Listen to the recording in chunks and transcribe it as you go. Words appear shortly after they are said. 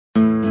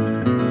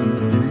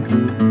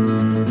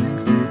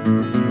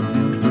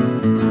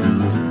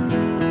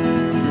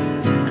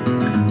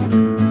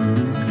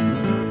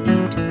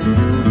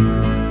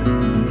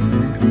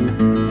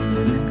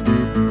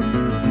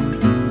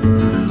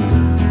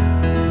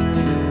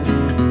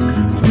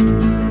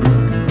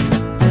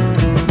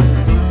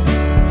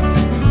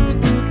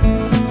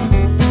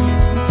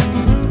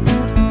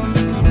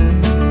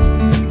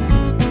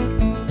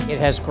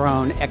has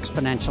grown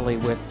exponentially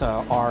with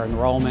our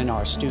enrollment,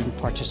 our student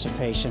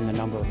participation, the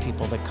number of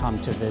people that come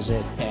to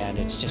visit, and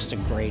it's just a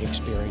great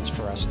experience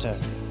for us to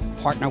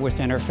partner with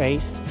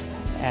Interfaith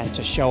and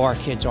to show our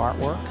kids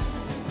artwork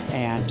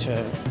and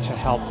to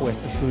help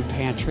with the food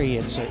pantry.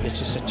 It's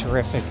just a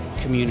terrific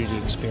community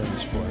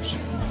experience for us.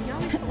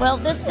 Well,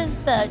 this is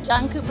the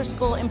John Cooper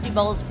School Empty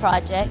Bowls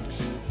project,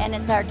 and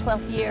it's our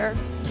 12th year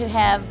to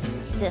have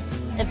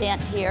this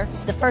event here.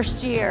 The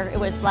first year, it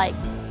was like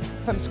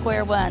from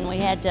square one. We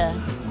had to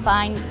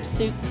find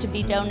soup to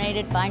be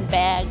donated, find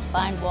bags,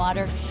 find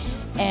water,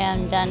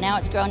 and now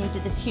it's grown into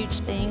this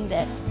huge thing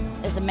that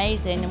is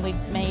amazing, and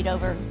we've made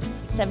over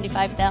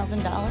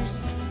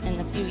 $75,000 in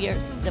the few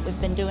years that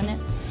we've been doing it.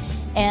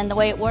 And the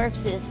way it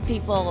works is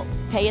people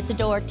pay at the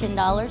door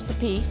 $10 a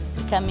piece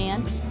to come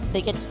in.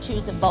 They get to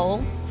choose a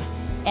bowl,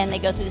 and they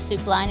go through the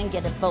soup line and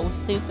get a bowl of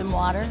soup and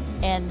water.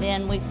 And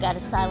then we've got a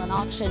silent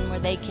auction where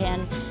they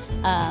can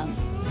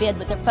bid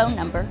with their phone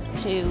number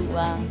to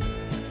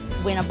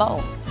win a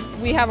bowl.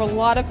 We have a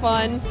lot of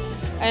fun,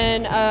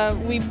 and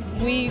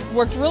we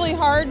worked really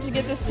hard to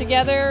get this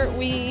together.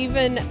 We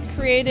even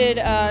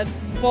created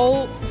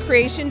bowl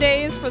creation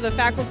days for the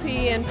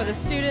faculty and for the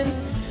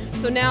students.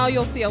 So now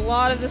you'll see a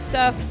lot of the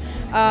stuff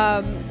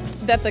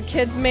that the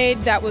kids made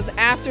that was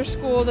after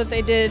school that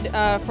they did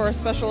for a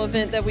special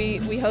event that we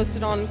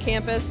hosted on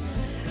campus.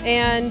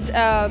 And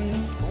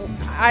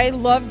I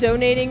love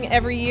donating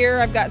every year.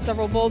 I've got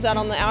several bowls out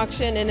on the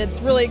auction, and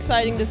it's really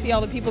exciting to see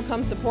all the people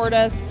come support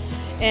us.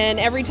 And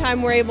every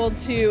time we're able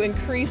to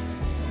increase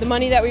the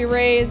money that we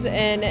raise,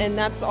 and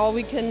that's all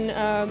we can,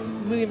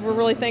 we're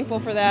really thankful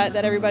for that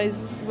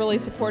everybody's really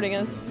supporting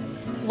us.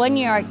 One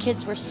year our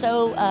kids were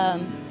so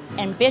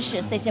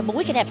ambitious. They said, well,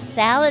 we could have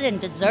salad and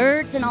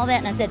desserts and all that.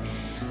 And I said,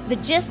 the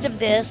gist of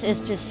this is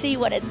to see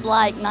what it's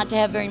like not to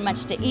have very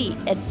much to eat.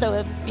 And so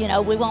if,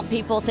 we want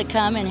people to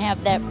come and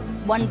have that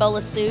one bowl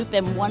of soup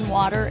and one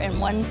water and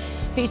one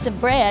piece of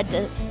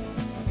bread,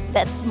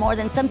 that's more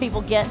than some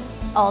people get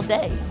all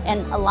day.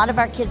 And a lot of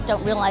our kids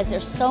don't realize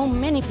there's so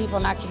many people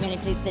in our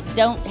community that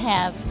don't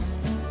have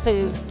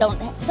food,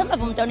 some of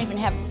them don't even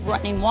have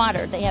running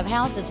water. They have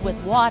houses with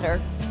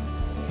water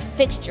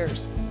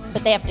fixtures,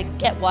 but they have to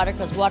get water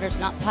because water's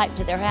not piped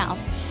to their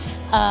house.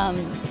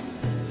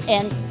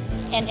 And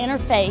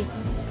Interfaith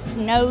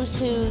knows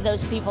who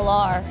those people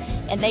are,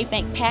 and they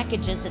make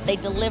packages that they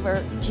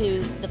deliver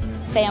to the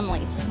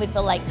families. We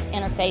feel like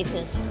Interfaith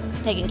is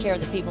taking care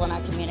of the people in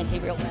our community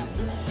real well.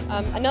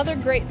 Another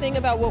great thing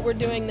about what we're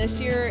doing this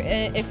year,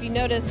 if you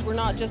notice, we're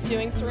not just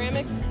doing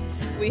ceramics.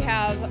 We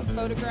have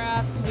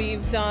photographs,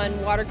 we've done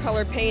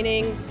watercolor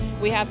paintings,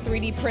 we have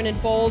 3D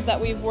printed bowls that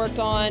we've worked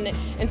on,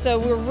 and so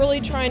we're really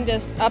trying to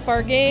up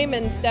our game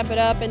and step it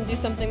up and do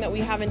something that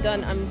we haven't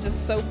done. I'm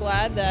just so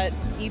glad that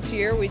each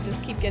year we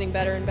just keep getting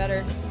better and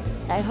better.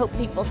 I hope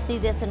people see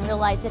this and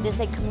realize it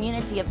is a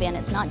community event.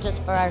 It's not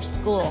just for our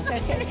school.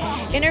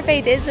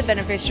 Interfaith is the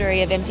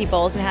beneficiary of Empty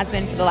Bowls and has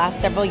been for the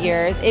last several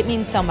years. It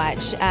means so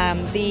much.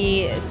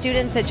 The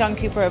students at John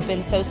Cooper have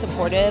been so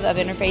supportive of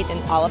Interfaith in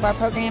all of our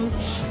programs,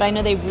 but I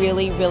know they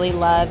really, really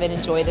love and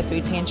enjoy the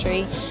food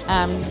pantry.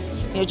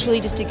 Truly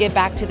just to give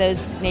back to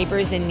those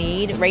neighbors in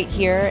need right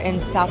here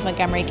in South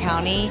Montgomery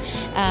County,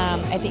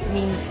 I think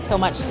means so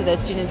much to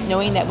those students,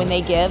 knowing that when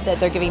they give, that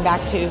they're giving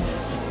back to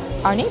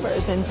our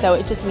neighbors, and so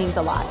it just means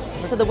a lot.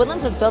 So the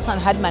Woodlands was built on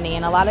HUD money,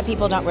 and a lot of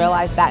people don't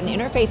realize that. And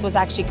Interfaith was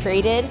actually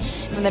created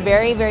from the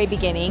very, very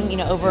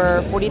beginning,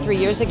 over 43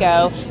 years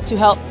ago, to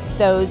help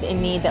those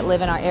in need that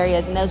live in our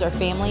areas, and those are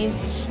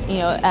families,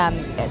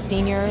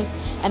 seniors,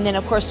 and then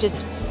of course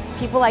just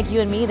people like you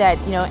and me that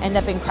end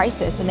up in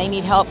crisis and they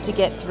need help to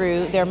get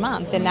through their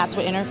month, and that's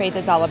what Interfaith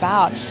is all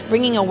about,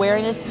 bringing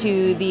awareness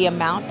to the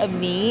amount of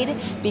need,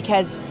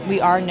 because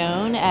we are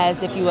known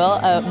as, if you will,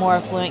 a more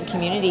affluent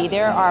community.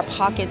 There are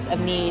pockets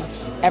of need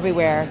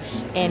everywhere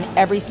in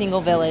every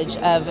single village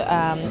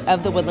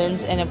of the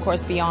Woodlands and of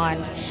course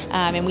beyond,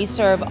 and we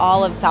serve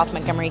all of South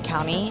Montgomery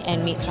County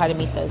and try to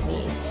meet those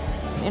needs.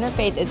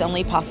 Interfaith is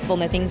only possible,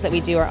 and the things that we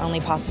do are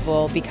only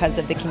possible because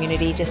of the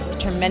community, just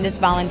tremendous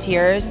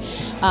volunteers,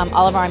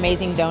 all of our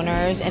amazing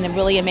donors, and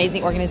really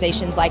amazing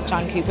organizations like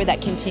John Cooper that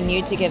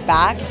continue to give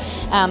back,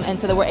 and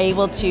so that we're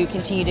able to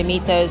continue to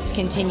meet those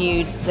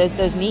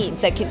needs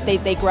that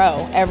they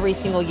grow every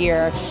single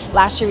year.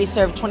 Last year we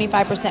served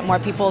 25% more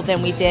people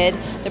than we did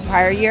the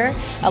prior year.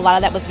 A lot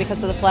of that was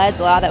because of the floods,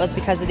 a lot of that was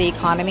because of the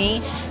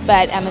economy,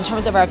 but in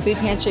terms of our food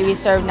pantry, we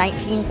served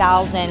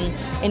 19,000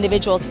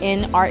 individuals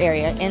in our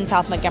area, in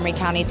South Montgomery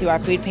County, through our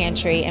food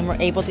pantry, and we're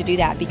able to do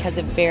that because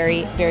of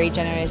very, very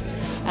generous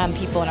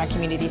people in our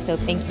community. So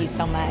thank you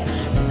so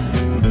much.